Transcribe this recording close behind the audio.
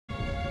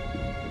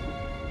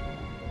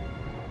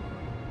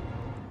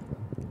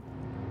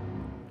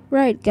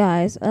Right,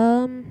 guys.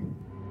 How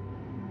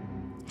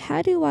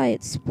do I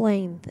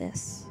explain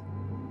this?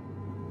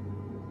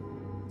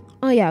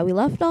 Oh yeah, we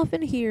left off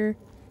in here,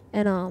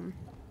 and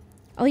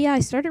oh yeah, I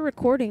started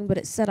recording, but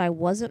it said I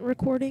wasn't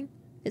recording.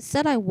 It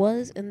said I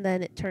was, and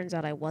then it turns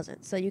out I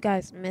wasn't. So you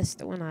guys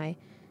missed when I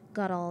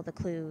got all the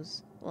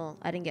clues. Well,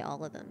 I didn't get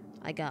all of them.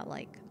 I got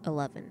like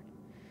 11.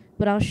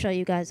 But I'll show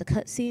you guys the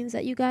cutscenes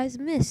that you guys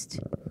missed.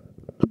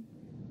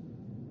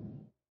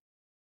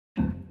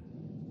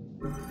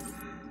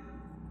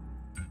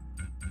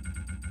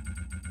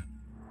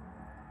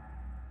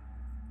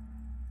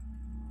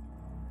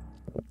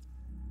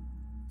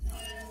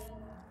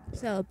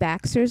 So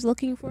Baxter's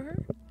looking for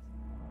her.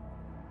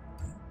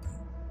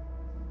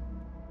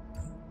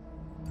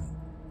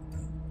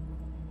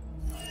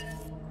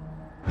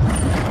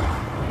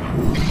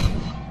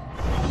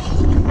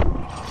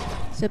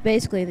 So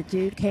basically, the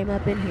dude came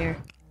up in here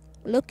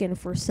looking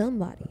for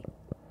somebody.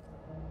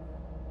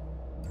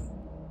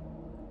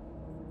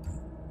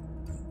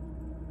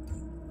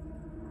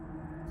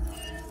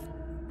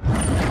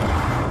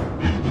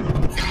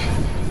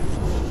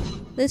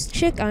 This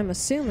chick, I'm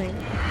assuming.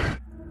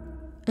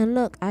 And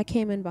look, I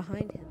came in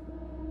behind him.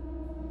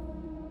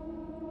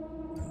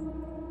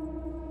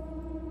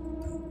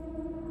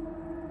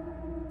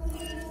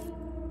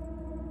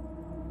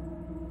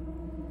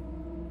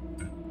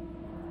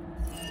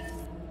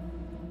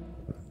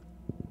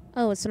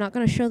 Oh, it's not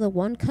gonna show the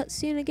one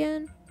cutscene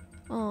again?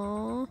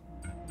 Aww.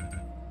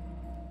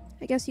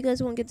 I guess you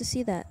guys won't get to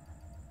see that.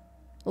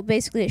 Well,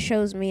 basically it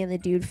shows me and the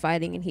dude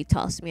fighting and he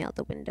tossed me out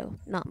the window.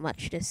 Not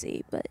much to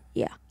see, but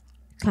yeah.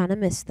 Kinda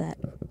missed that.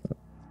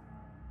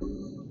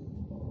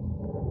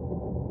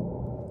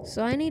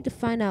 So I need to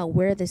find out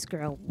where this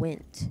girl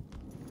went.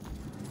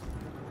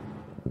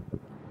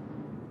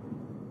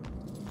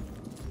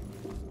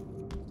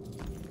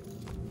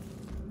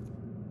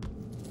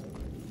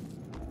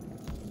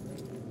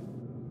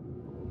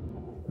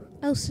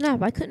 Oh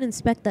snap, I couldn't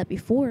inspect that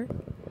before.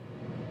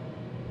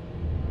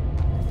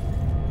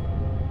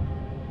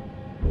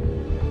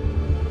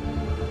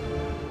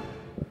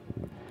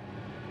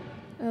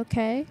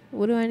 Okay,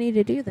 what do I need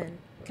to do then?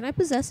 Can I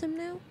possess him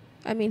now?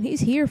 I mean,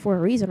 he's here for a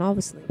reason,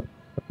 obviously.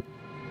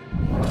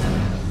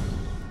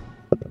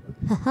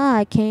 Haha,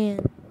 I can.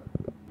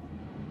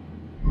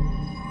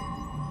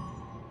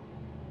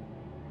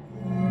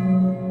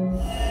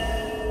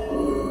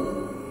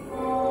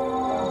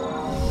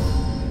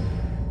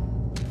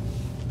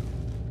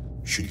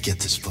 Should get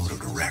this photo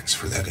to Rex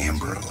for that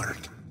Amber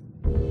Alert.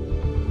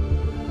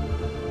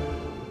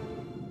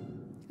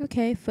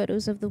 Okay,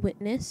 photos of the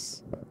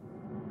witness.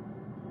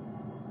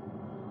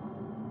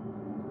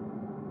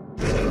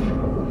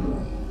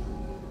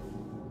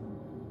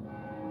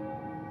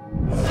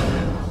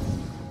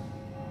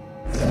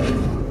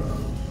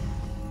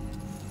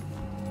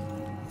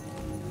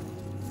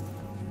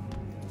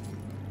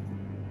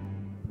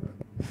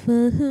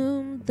 For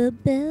whom the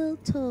bell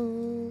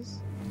tolls.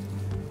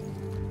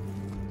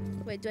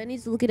 Wait, do I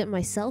need to look at it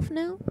myself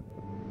now?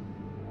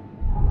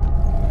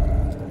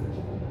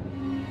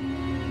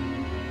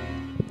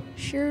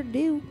 Sure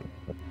do.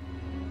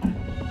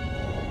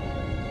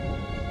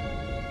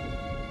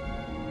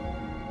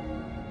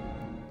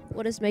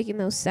 What is making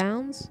those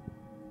sounds?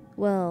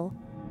 Well,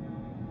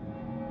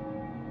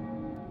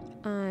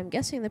 I'm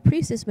guessing the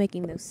priest is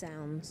making those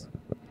sounds.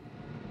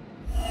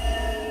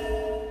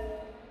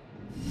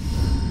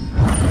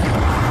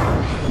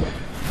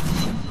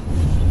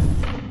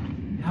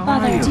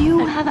 Father, do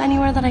you have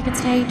anywhere that I could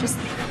stay just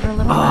for a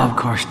little Oh, while? of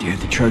course, dear.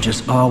 The church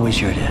is always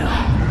here to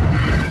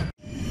help.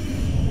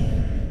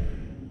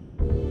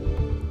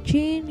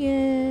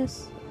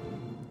 Genius.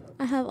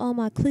 I have all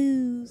my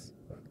clues.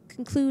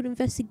 Conclude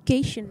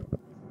investigation.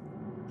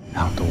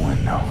 Out the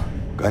window.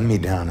 Gunned me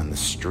down in the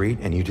street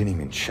and you didn't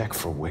even check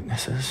for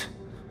witnesses?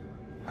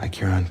 Like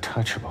you're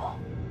untouchable.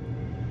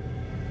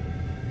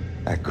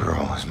 That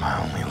girl is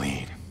my only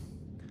lead.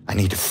 I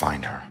need to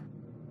find her.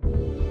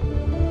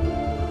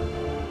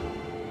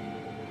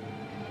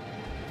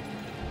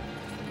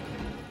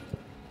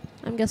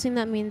 I'm guessing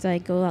that means I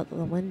go out the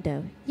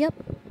window. Yep.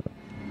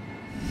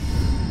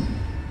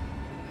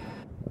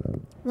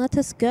 Let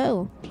us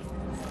go.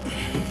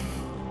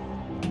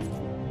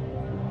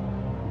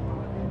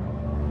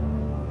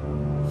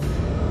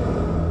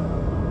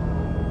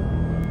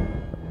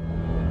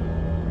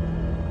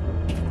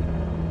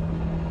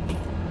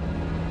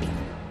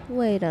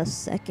 Wait a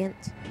second.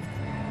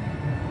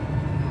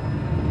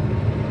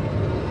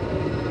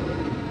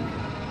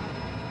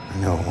 I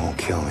know it won't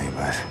kill me,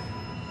 but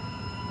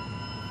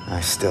I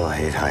still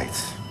hate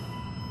heights.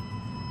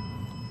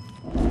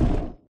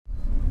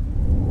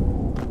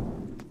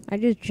 I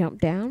just jumped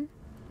down?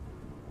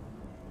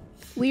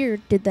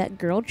 Weird, did that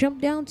girl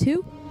jump down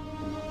too?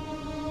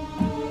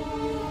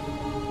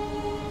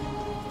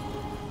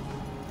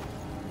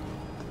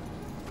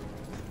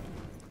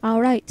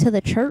 Alright, to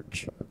the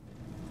church.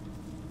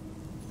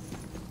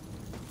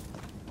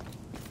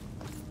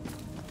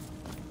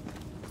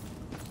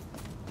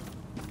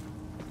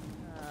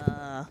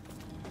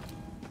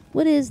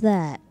 What is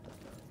that?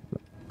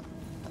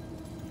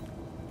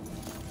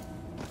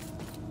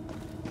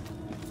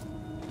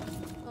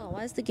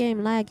 is the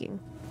game lagging?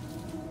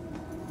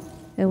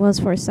 It was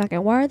for a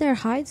second. Why are there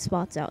hide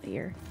spots out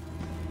here?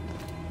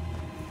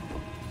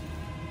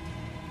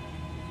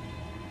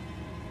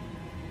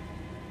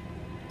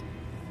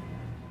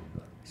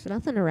 There's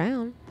nothing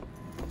around.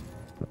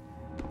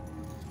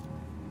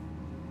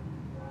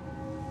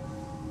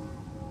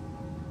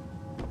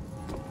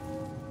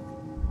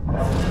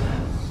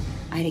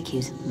 I'd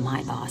accuse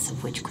my boss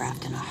of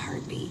witchcraft in a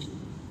heartbeat.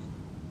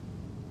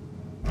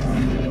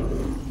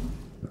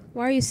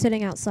 Why are you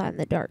sitting outside in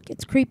the dark?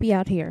 It's creepy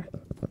out here.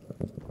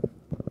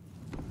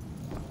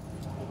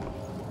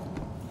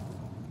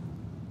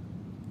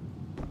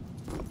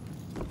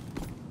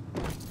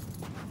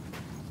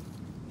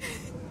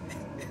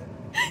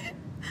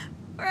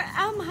 Where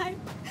am I?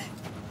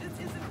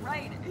 This isn't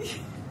right.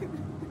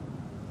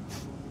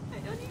 I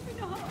don't even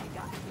know how I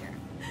got here.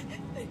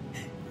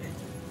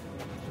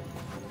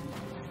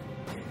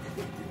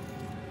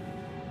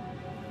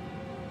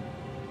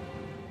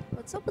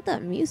 What's up with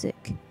that music?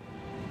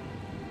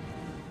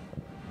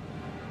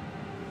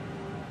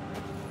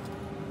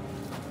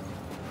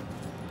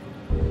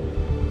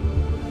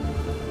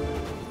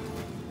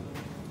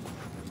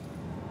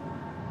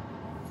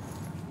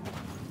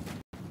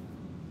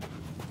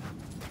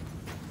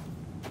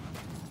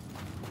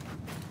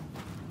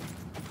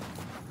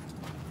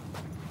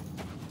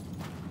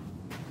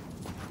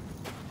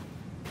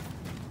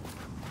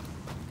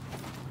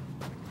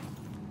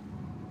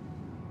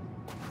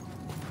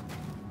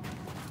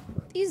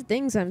 These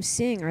things I'm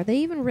seeing, are they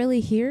even really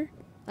here?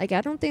 Like,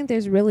 I don't think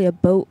there's really a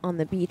boat on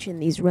the beach in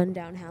these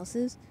rundown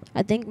houses.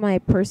 I think my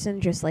person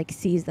just, like,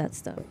 sees that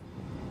stuff.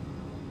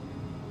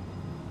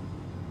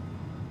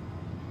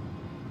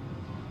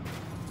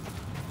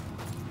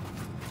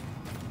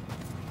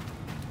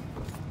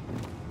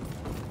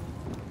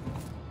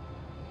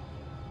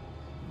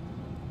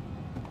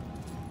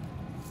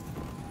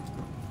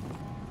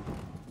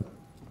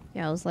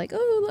 Yeah, I was like,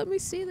 oh, let me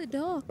see the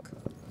dock.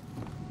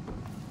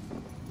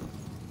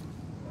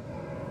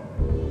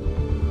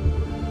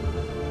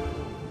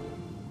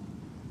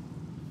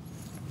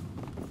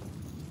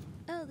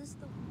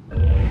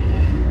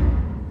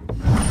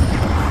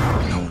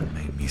 No one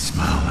made me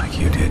smile like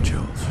you did,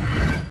 Jules.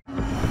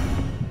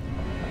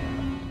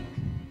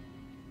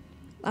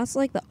 That's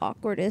like the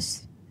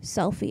awkwardest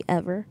selfie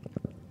ever.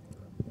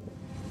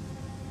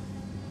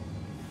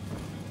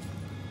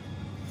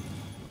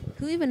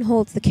 Who even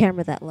holds the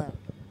camera that low?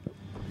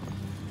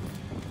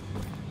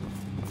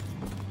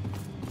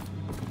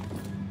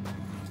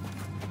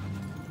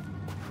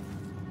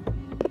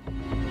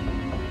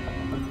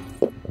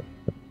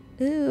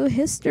 Ooh,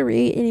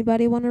 history.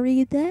 Anybody want to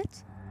read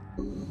that?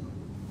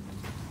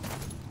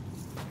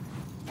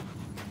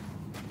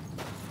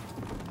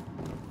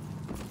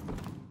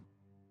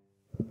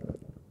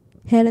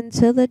 Heading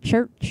to the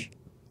church.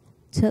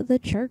 To the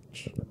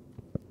church.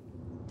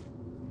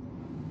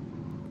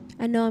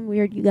 I know I'm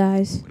weird, you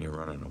guys. When you're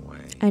running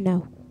away, I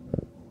know.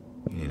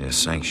 you need a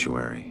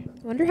sanctuary.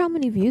 I wonder how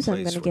many views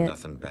I'm Place gonna where get.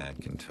 nothing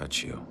bad can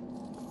touch you.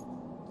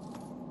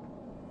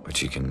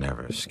 But you can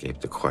never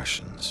escape the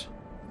questions.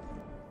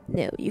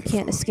 No, you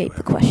can't Follow escape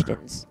you the everywhere.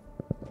 questions.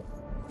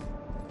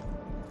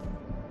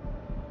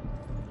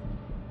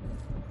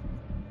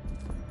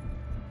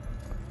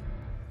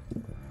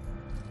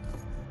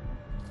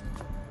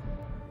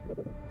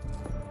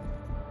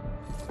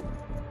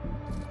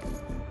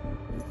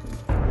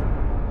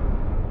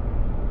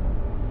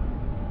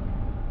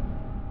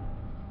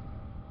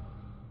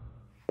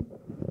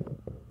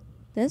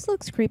 This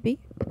looks creepy.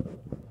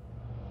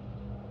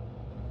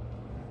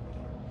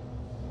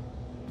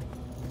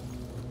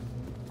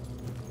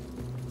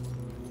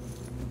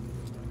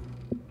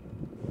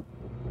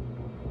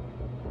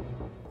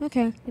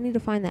 Okay, I need to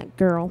find that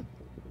girl.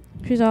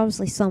 She's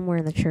obviously somewhere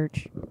in the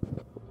church.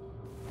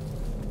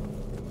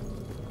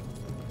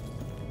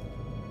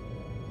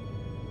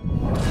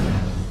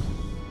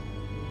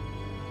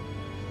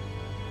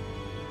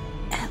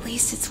 At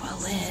least it's well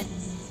lit,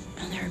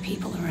 and there are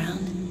people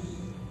around.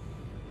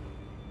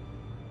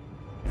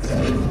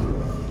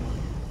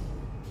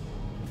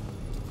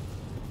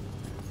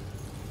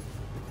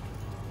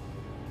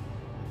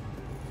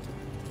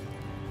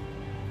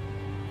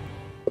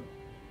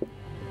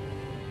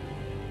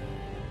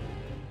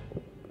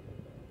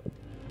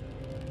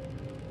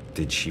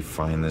 Did she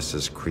find this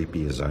as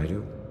creepy as I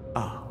do?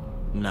 Oh,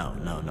 no.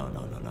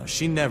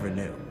 She never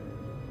knew.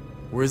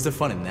 Where's the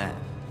fun in that?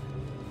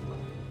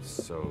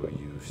 So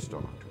you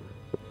stalked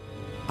her?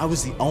 I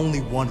was the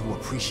only one who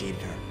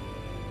appreciated her.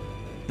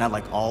 Not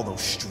like all those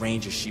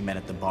strangers she met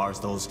at the bars,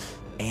 those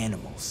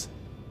animals.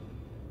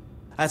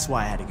 That's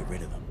why I had to get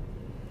rid of them.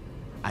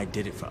 I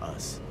did it for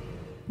us.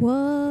 What?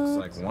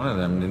 Looks like one of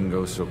them didn't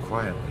go so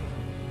quietly.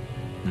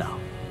 No.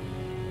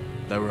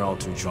 They were all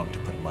too drunk to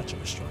put much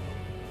of a struggle.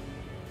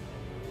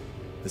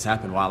 This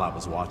happened while I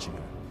was watching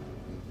her.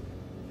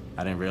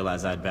 I didn't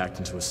realize I'd backed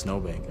into a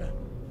snowbank.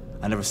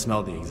 I never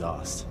smelled the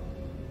exhaust.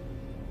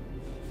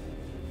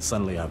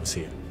 Suddenly I was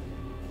here.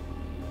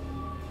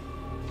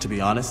 To be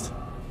honest,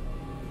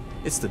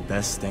 it's the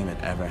best thing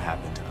that ever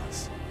happened to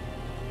us.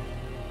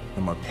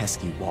 No more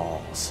pesky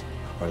walls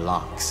or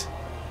locks.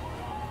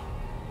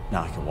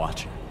 Now I can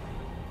watch her.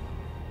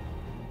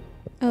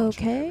 Watch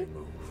her Okay. every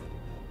move.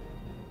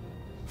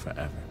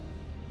 Forever.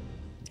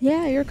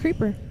 Yeah, you're a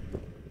creeper.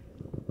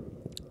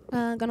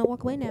 Gonna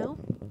walk away now.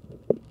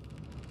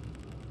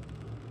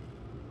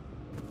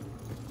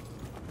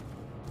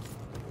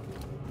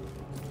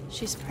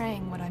 She's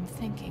praying what I'm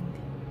thinking.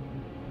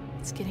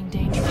 It's getting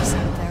dangerous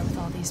out there with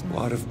all these A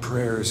lot of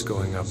prayers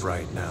going up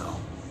right now.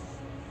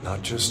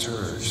 Not just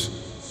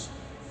hers.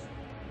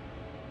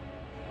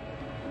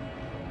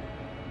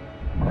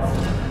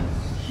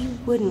 He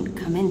wouldn't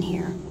come in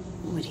here,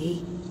 would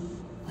he?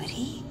 Would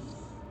he?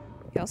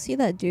 Y'all see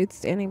that dude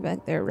standing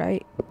back there,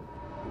 right?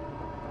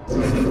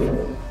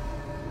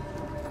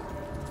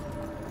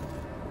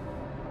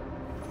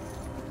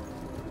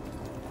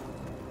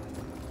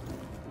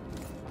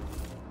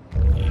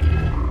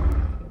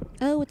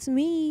 Oh, it's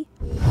me.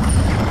 There's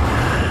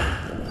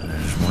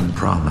one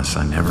promise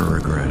I never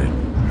regretted.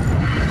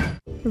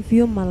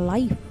 Reveal my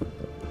life.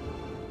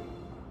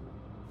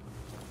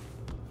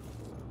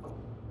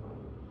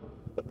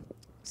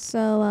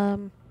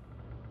 So,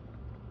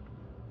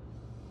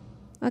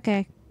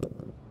 okay.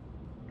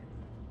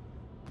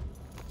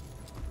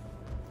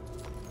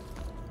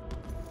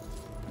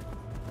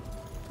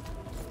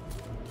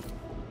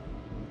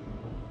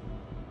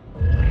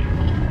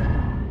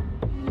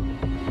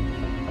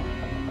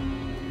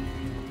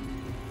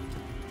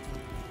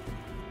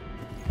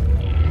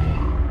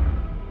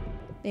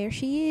 There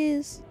she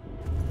is.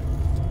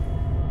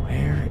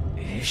 Where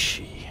is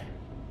she?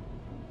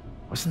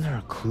 Wasn't there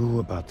a clue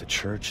about the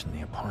church in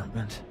the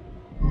apartment?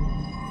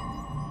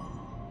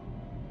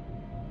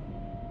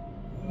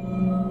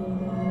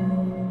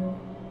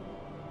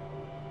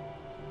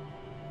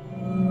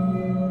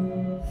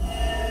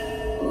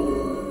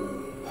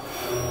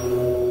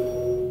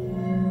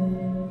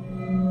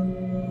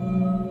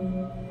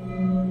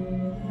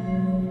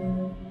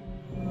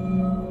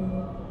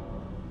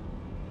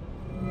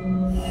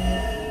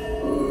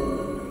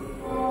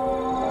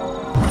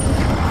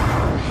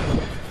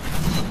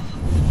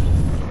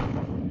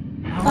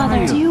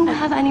 Father, do you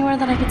have anywhere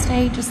that I could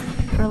stay just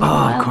for a little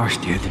while? Of course,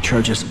 dear. The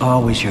church is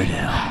always your to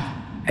help.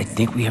 I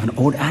think we have an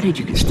old attic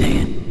you can stay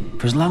in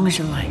for as long as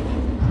you like.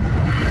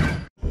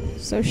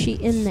 So she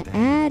in the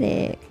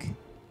attic.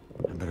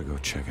 I better go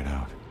check it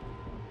out.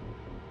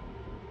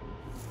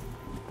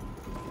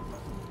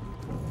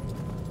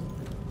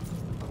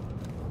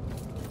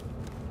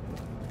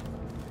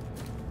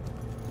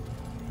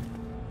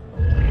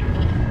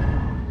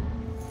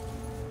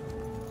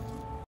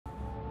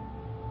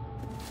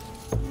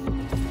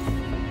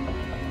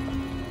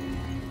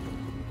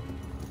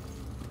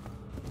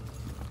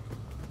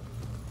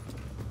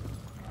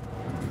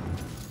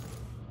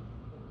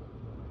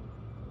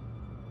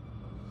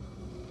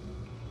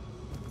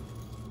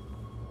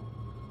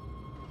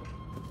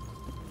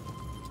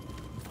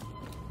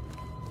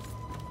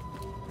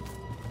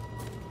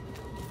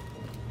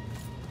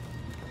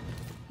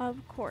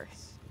 Of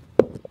course.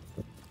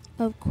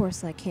 Of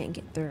course I can't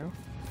get through.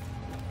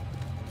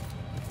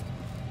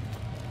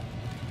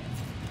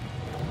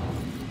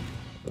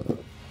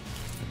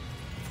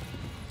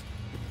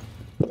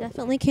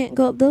 Definitely can't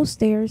go up those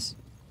stairs.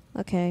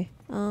 Okay.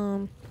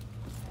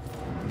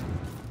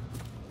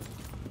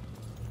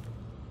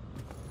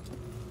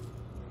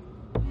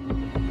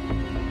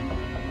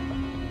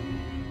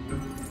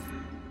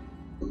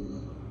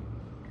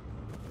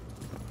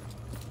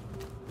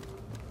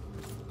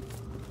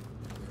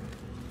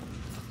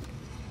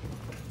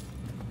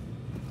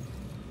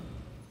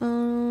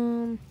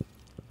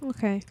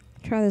 Okay.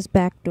 Try this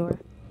back door.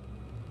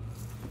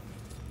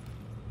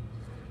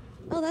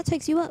 Oh, that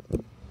takes you up.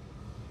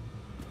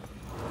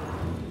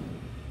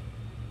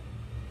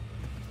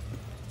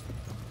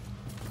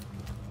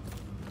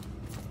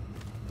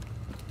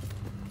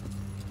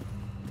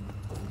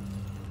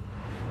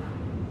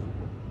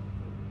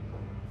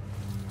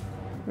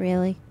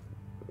 Really?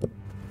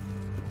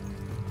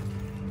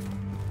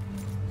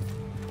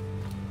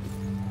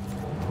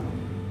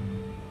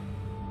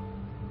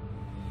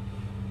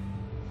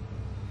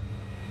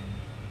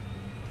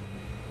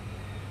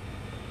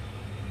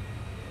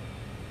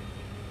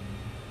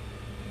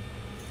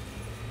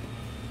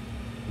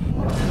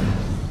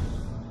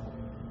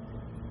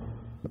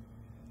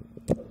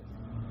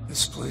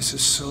 This place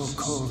is so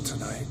cold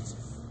tonight.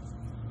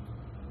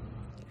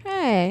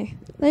 Hey,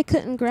 they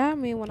couldn't grab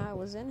me when I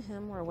was in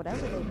him or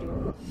whatever they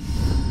do.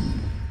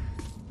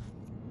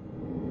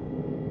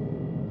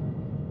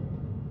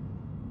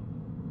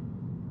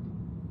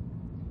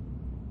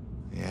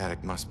 The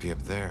attic must be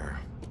up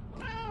there.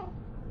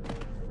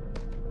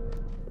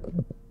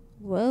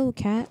 Whoa,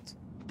 cat.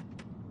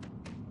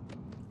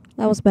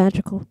 That was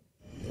magical.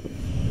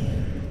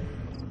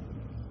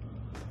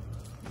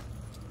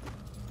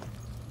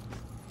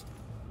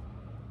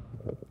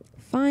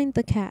 Find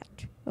the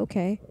cat.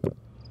 Okay.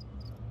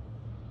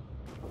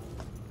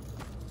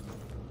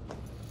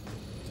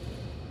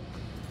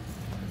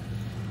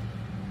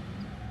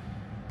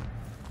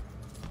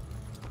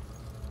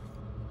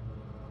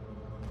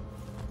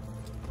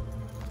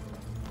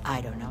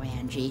 now,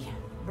 Angie.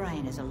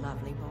 Brian is a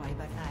lovely boy,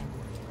 but I...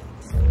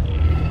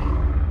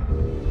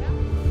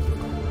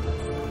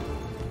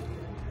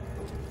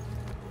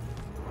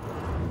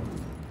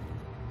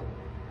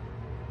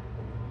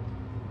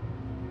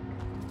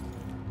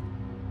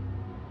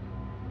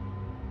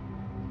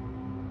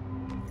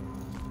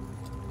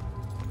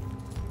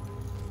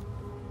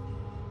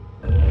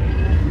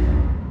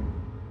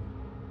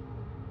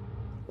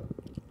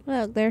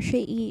 Look, there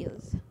she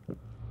is.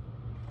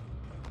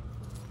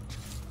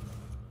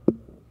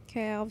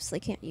 Okay, I obviously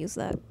can't use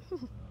that.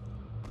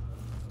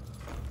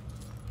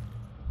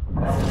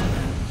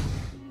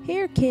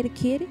 Here, kitty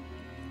kitty.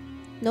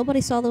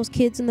 Nobody saw those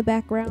kids in the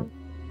background.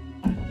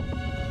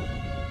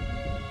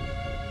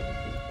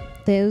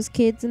 Those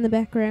kids in the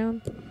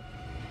background.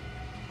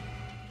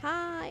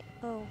 Hi.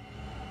 Oh.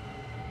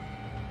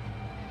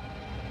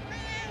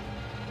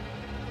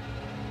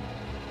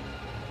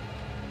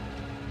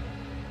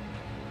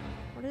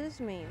 What does this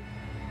mean?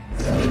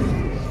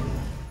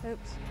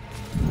 Oops.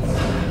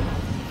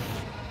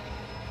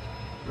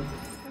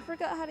 I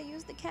forgot how to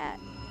use the cat.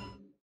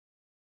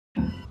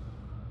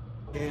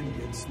 And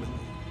get smelly.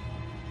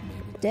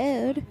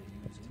 Dude,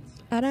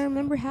 I don't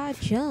remember how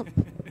to jump.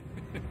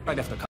 Right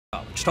after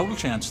college. Total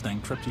chance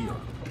thing, trip to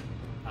Europe.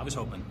 I was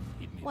hoping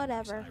he'd meet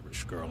Whatever. an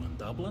Irish girl in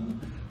Dublin.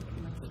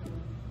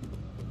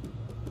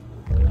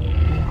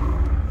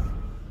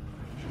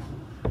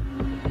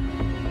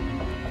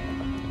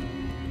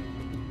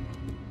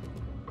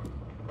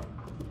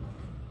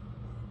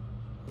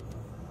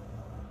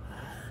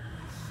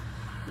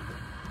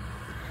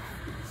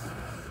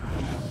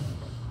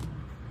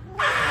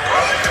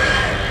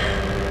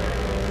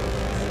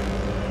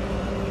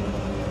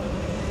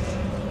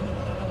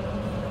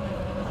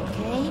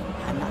 Okay,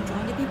 I'm not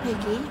trying to be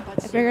picky,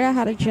 but I figured out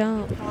how to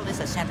jump. call this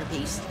a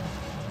centerpiece.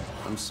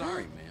 I'm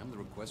sorry, ma'am. The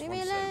request Leave form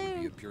me said it would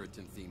alone. be a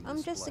Puritan themed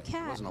I'm just a display.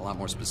 It cat. wasn't a lot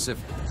more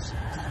specific.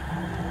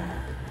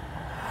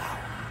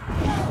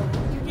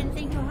 You didn't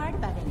think too hard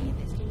about any of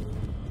this, did you?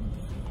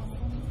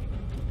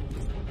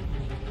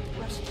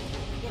 Rusty,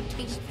 get a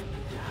taste.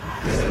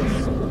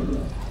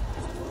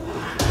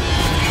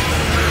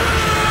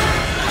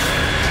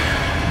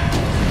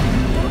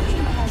 Don't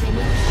you have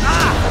any...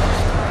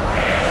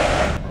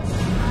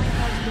 My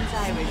husband's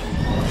Irish.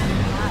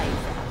 My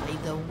family,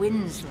 the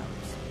Winslows.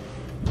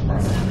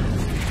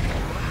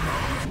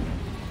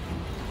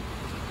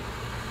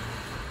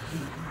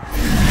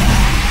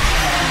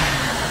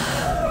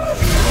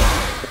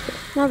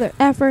 Mother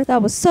effer,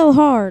 that was so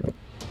hard.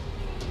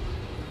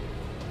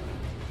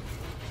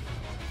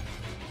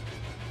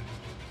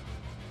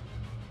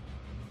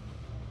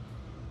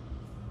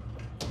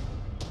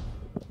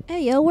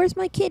 Hey yo, where's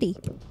my kitty?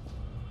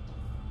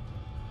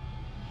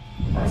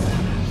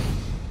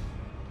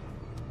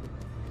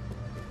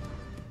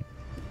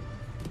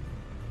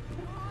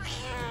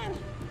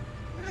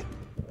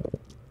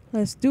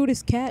 Let's do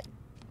this, cat.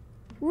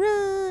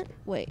 Run!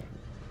 Wait.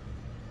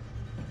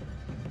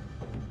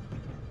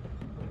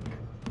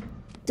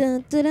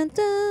 Dun dun dun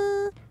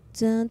dun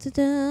dun dun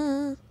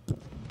dun.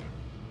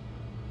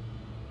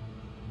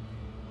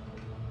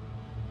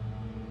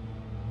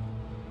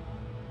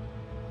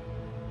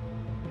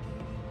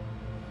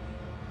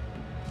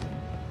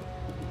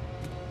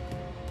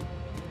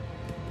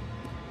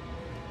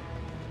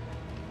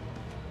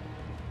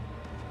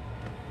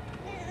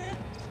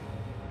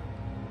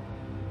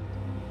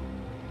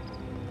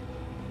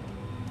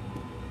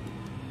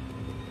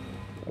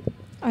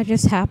 I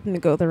just happened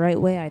to go the right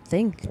way, I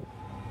think.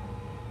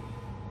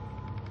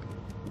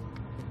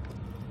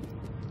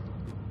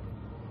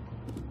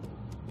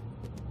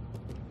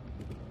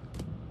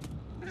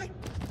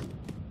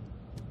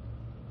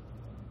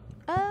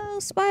 Oh,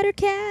 Spider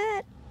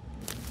Cat!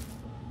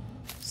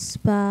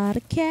 Spider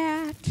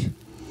Cat!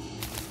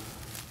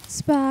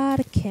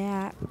 Spider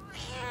Cat!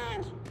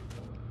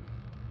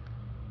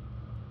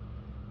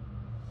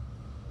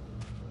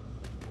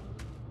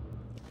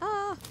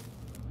 Ah!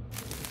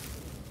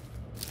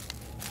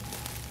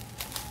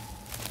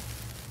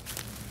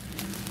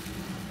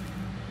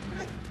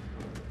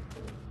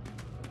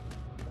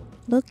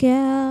 Look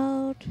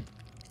out!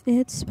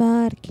 It's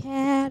Spider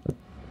Cat!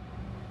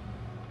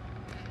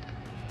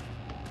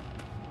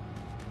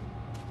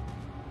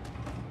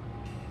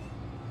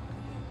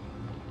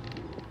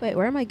 Wait,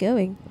 where am I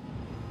going?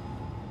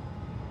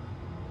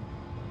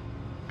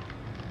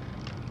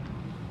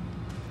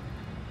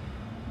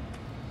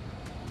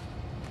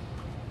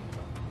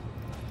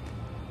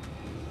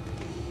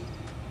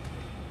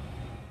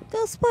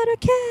 Go Spider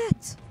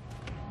Cat!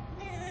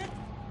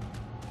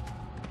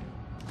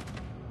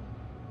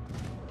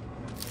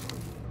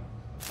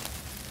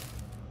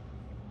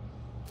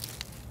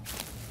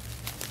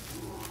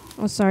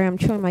 Oh, sorry, I'm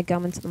chewing my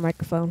gum into the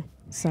microphone.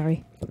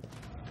 Sorry.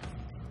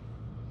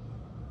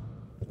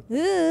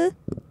 Ugh.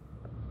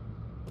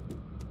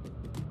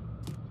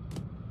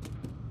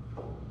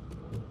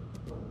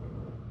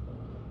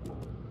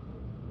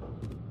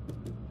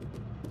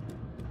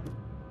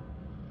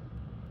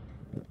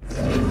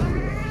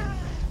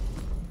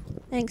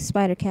 Thanks,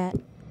 Spider Cat.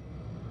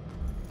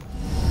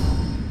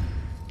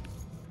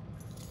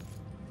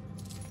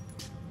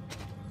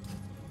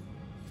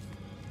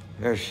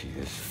 There she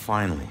is,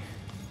 finally.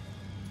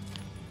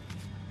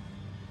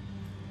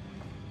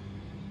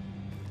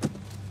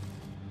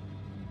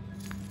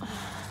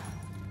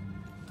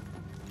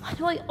 Why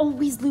do I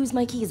always lose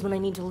my keys when I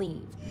need to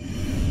leave?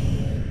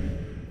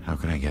 How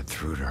can I get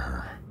through to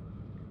her?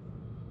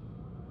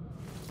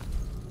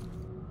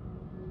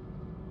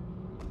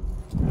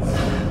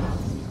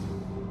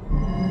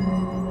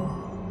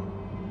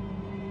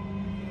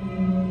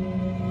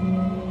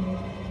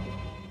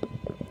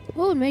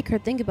 What would make her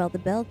think about the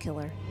Bell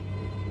Killer?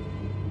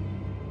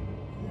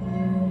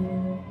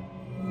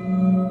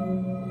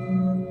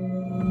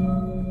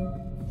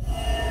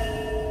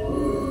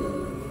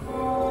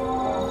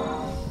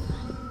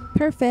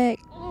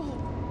 Perfect.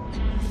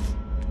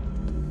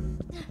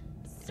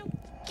 So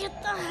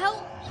get the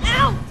hell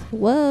out!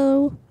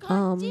 Whoa.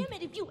 God damn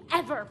it, if you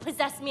ever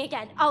possess me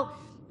again,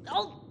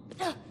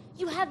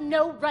 you have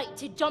no right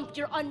to dump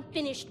your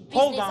unfinished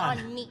business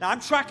on me. Now, I'm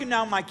tracking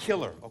down my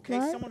killer, okay?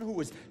 What? Someone who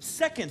was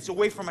seconds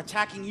away from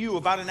attacking you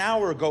about an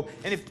hour ago,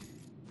 and if...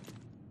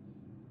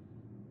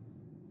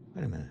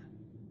 Wait a minute.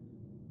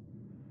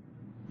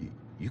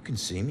 You can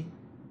see me?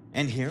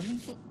 And hear me?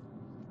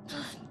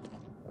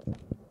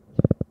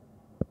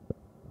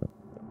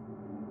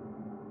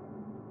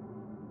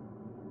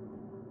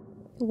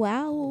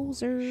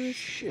 Wowzers.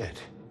 Shit.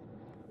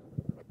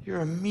 You're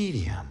a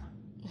medium.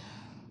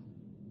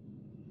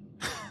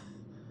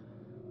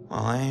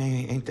 Well,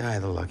 ain't I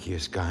the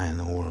luckiest guy in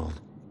the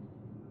world?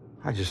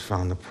 I just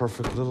found the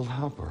perfect little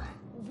helper.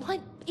 What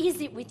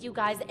is it with you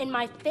guys and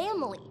my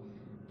family?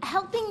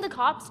 Helping the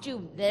cops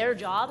do their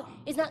job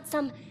is not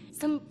some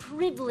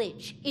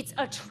privilege. It's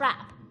a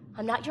trap.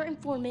 I'm not your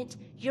informant,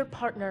 your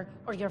partner,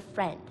 or your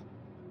friend.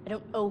 I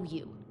don't owe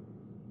you.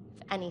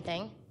 If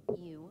anything,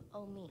 you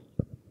owe me.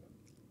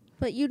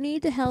 But you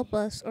need to help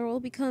us or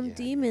we'll become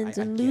demons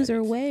and lose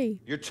our way.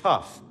 You're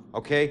tough,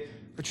 okay?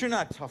 But you're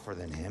not tougher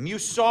than him. You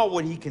saw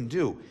what he can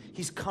do.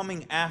 He's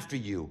coming after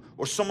you,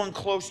 or someone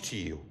close to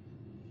you.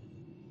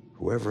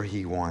 Whoever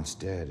he wants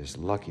dead is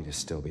lucky to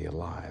still be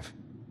alive.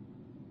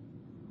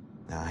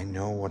 Now, I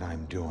know what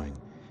I'm doing,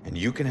 and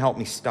you can help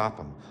me stop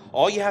him.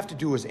 All you have to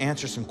do is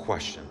answer some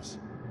questions.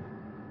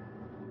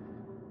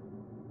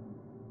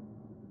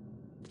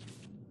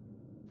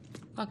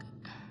 Look,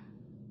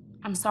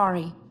 I'm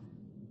sorry.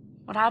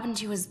 What happened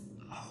to you was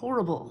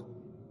horrible.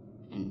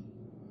 And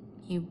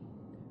you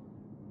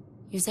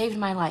saved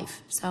my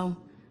life, so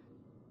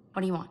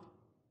what do you want?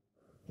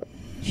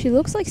 She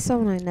looks like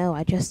someone I know,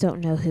 I just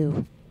don't know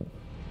who.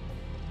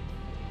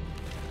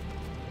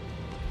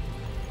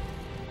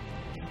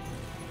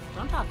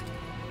 Don't talk.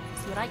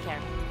 See what I care.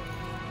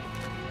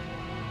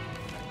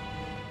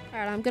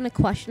 Alright, I'm gonna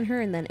question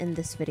her and then end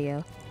this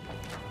video.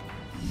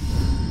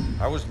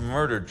 I was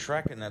murdered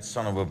tracking that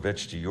son of a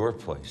bitch to your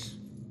place.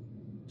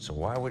 So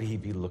why would he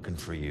be looking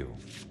for you?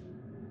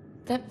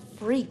 That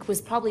freak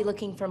was probably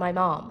looking for my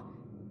mom.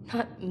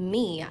 Not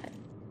me.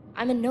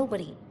 I'm a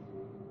nobody.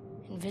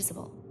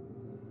 Invisible.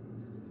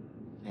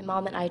 My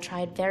mom and I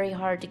tried very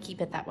hard to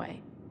keep it that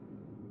way.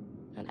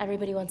 Not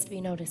everybody wants to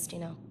be noticed, you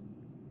know.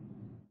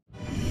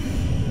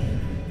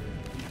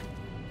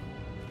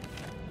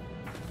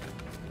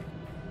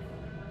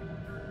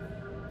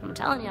 I'm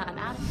telling you, I'm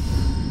out of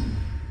here.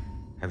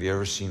 Have you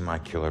ever seen my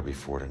killer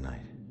before tonight?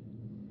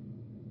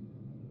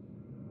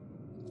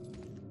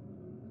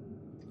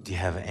 Do you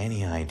have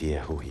any idea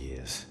who he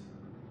is?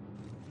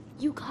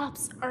 You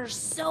cops are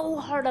so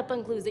hard up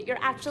on clues that you're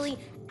actually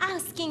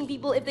asking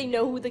people if they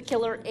know who the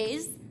killer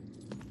is.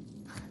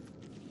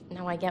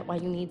 Now I get why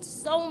you need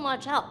so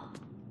much help.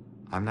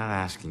 I'm not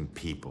asking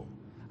people.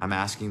 I'm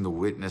asking the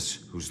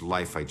witness whose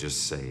life I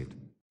just saved.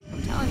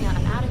 I'm telling you,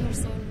 I'm out of here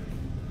soon.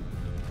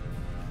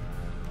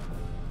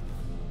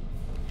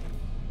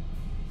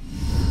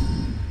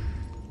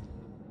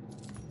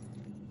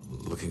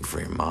 Looking for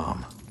your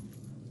mom.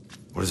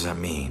 What does that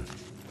mean?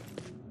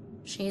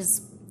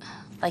 She's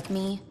like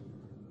me,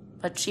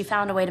 but she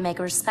found a way to make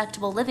a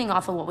respectable living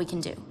off of what we can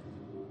do.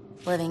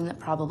 Living that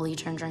probably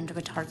turned her into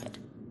a target.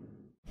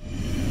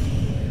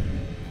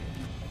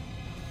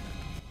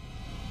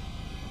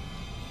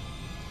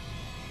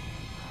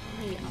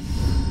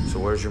 So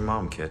where's your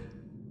mom, kid?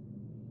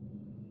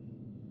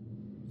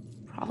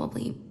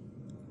 Probably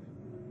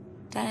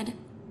dead.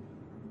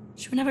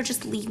 She would never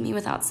just leave me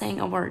without saying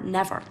a word,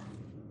 never.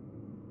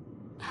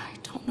 I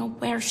don't know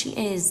where she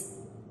is.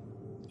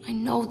 I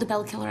know the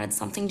Bell Killer had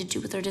something to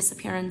do with her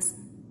disappearance.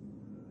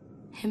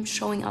 Him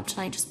showing up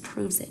tonight just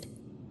proves it.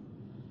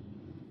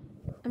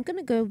 I'm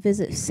gonna go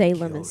visit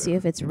Salem and see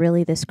if it's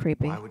really this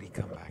creepy. Why would he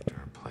come back to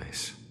her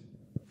place?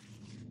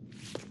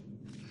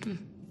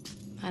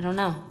 I don't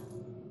know.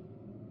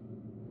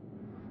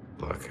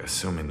 Look,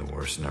 assuming the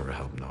worst never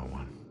helped no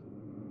one.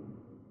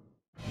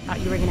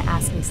 Thought you were gonna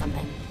ask me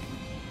something.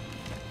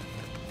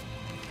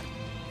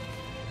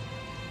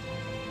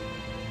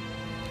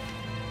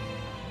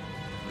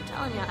 I'm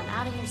telling you, I'm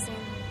out of here soon.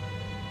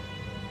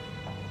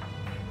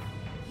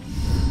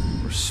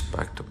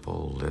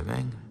 Respectable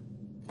living?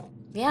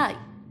 Yeah.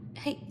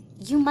 Hey,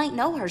 you might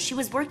know her. She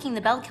was working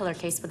the Bell Killer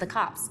case with the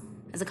cops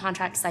as a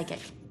contract psychic.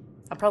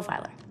 A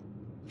profiler.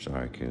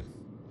 Sorry, kid.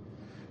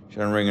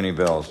 Shouldn't ring any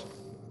bells.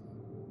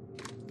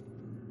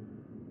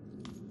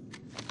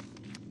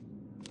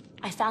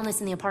 I found this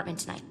in the apartment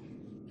tonight.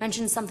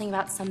 Mentioned something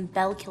about some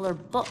Bell Killer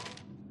book.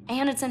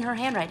 And it's in her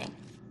handwriting.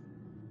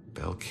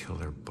 Bell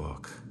Killer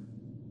book.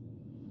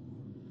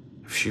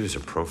 If she was a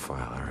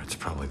profiler, it's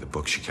probably the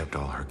book she kept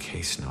all her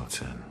case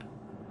notes in.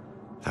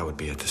 That would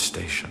be at the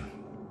station.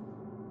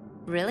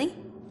 Really?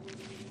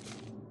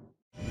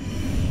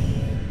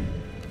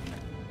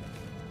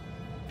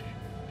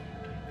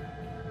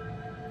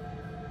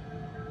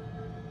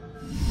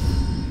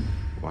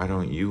 Why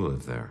don't you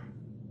live there?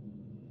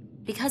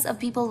 Because of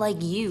people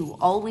like you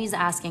always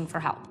asking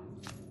for help.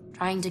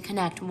 Trying to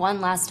connect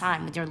one last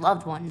time with your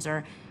loved ones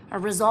or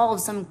resolve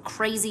some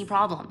crazy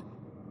problem.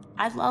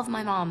 I love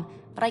my mom,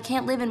 but I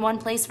can't live in one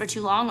place for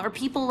too long or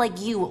people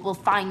like you will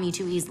find me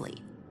too easily.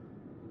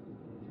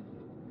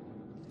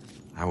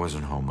 I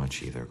wasn't home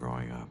much either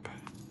growing up.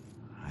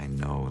 I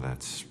know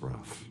that's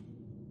rough.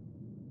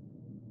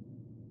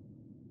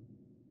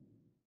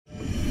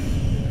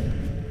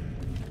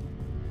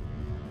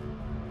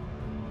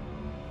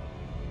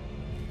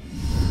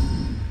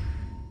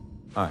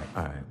 All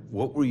right.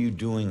 What were you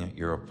doing at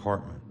your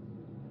apartment?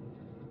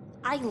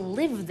 I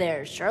live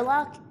there,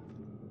 Sherlock.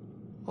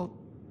 Well,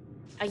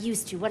 I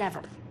used to,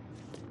 whatever.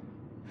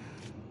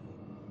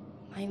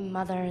 My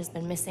mother has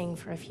been missing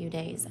for a few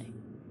days.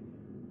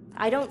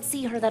 I don't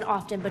see her that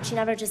often, but she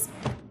never just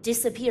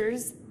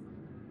disappears.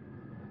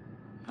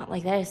 Not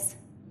like this.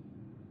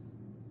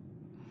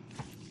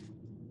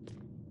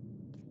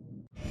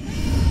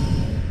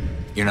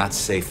 You're not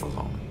safe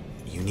alone.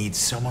 You need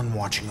someone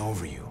watching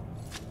over you.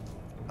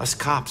 Us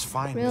cops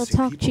find Real missing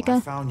talk, people. chica. I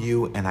found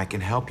you, and I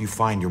can help you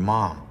find your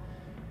mom.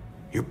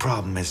 Your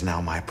problem is now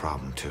my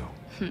problem, too.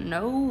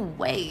 No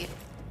way.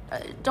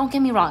 Don't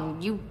get me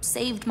wrong, you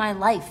saved my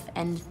life,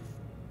 and...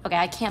 Okay,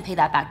 I can't pay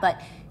that back,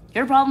 but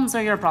your problems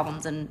are your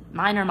problems, and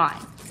mine are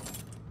mine.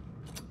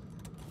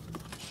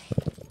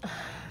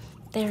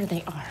 There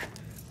they are.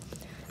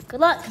 Good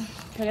luck.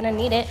 You're gonna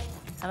need it.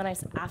 Have a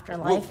nice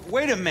afterlife.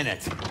 Wait a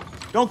minute.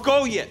 Don't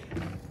go yet.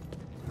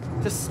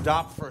 Just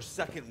stop for a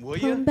second, will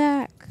you? Come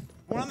back.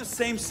 We're on the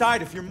same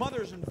side. If your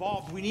mother's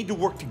involved, we need to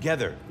work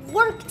together.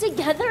 Work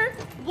together?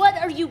 What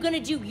are you gonna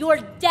do?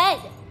 You're dead.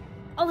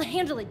 I'll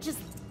handle it. Just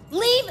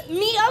leave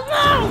me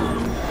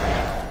alone!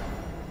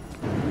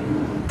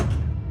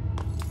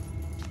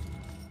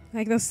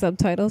 Like those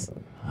subtitles.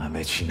 I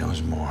bet she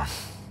knows more.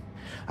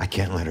 I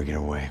can't let her get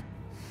away.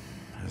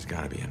 There's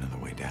gotta be another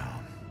way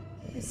down.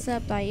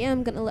 Except I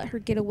am gonna let her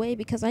get away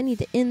because I need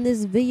to end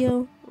this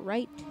video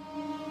right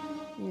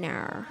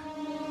now.